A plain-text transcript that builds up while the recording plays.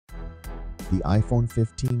The iPhone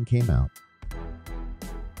 15 came out,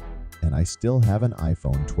 and I still have an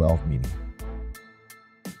iPhone 12 mini.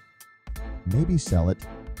 Maybe sell it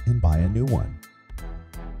and buy a new one.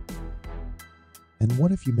 And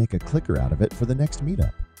what if you make a clicker out of it for the next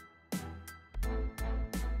meetup?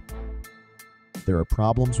 There are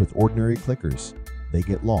problems with ordinary clickers. They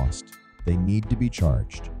get lost. They need to be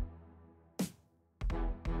charged.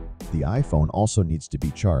 The iPhone also needs to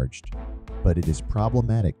be charged, but it is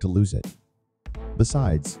problematic to lose it.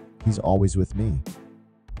 Besides, he's always with me.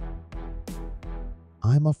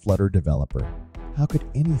 I'm a Flutter developer. How could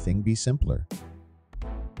anything be simpler?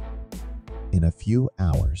 In a few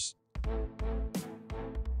hours.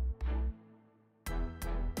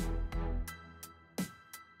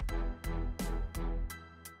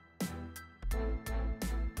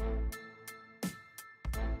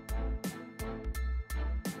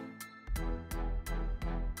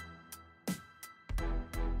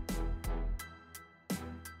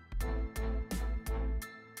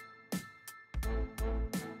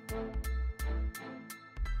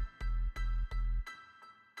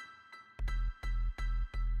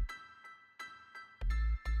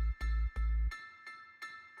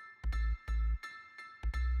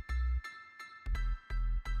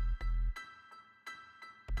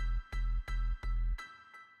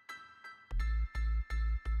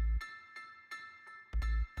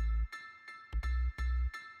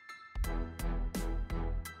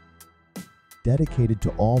 Dedicated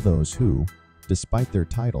to all those who, despite their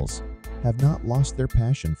titles, have not lost their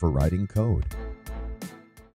passion for writing code.